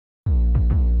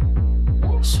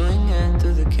Swinging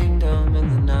through the kingdom in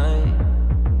the night.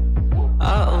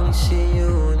 I only see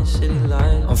you in the city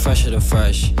light. I'm fresher than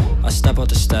fresh. I step out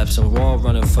the steps, I'm raw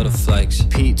running for the flex.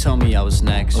 Pete told me I was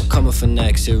next. I'm coming for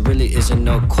next, it really isn't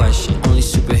no question. Only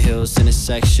superheroes in a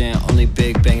section, only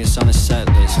big bangers on the set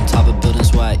list. On top of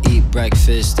buildings where I eat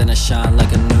breakfast, then I shine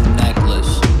like a new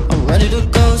necklace. I'm ready to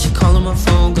go, she calling my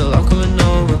phone, girl, I'm coming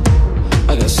over.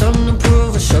 I got something to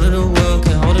prove, I showed her the world,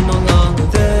 can't hold it no longer.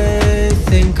 They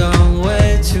think I'm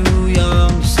way too young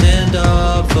to stand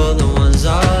up for the ones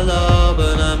I love,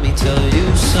 but let me tell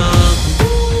you something.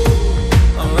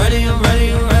 I'm ready, I'm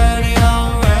ready, I'm ready,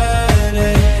 I'm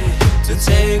ready to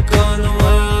take on the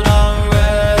world, I'm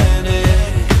ready.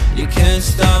 You can't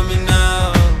stop me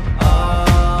now.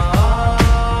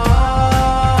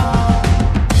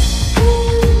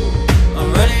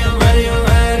 I'm ready, I'm ready, I'm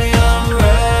ready, I'm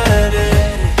ready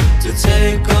to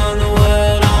take on the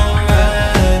world, I'm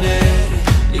ready.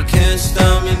 You can't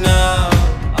stop me now.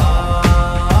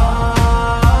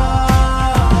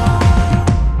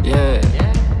 Yeah,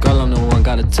 girl, I'm the one,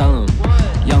 gotta tell 'em.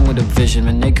 Young with a vision,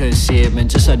 man, they couldn't see it, man,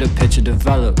 just let the picture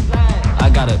develop. I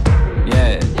gotta,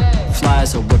 yeah, fly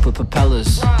as a whip with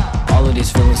propellers. All of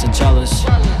these feelings are jealous,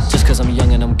 just cause I'm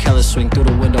young and I'm careless. Swing through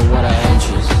the window, what I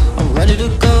interest. I'm ready to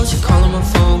go, she calling my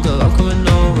phone, girl, I'm coming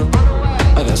over.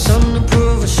 I got something to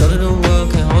prove, I showed her the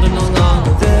world, can't hold it no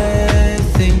longer. They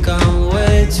think I'm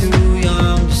way too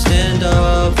young to stand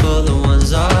up for the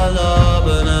ones I love,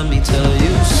 but let me tell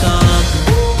you something.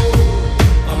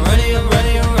 I'm ready, I'm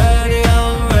ready, I'm ready,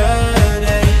 I'm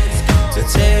ready to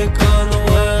take on the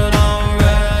world, I'm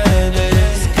ready.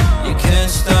 You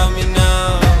can't stop me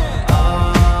now.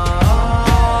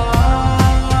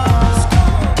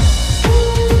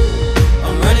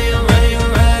 I'm ready, I'm ready,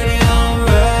 I'm ready, I'm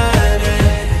ready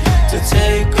to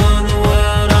take on the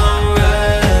world, I'm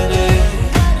ready.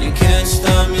 You can't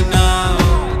stop me now.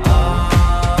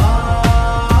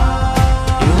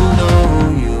 You know who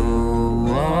you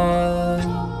are.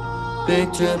 Big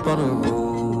drip on a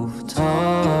rooftop.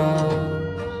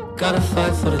 Gotta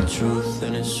fight for the truth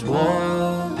in this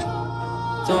war.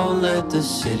 Don't let the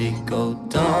city go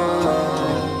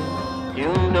down.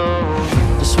 You know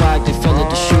The swag, they feel it,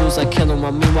 the shoes, I kill 'em.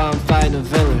 While meanwhile I'm fighting a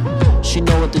villain. She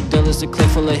know what the deal is, the clip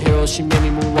full of heroes. She made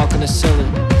me moonwalk on the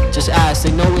ceiling. Just ask,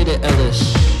 they know we the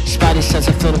illest. Spidey sense,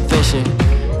 I feel the vision.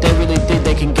 They really think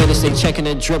they can get us. They checking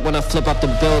the drip when I flip off the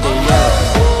building,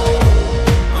 yeah.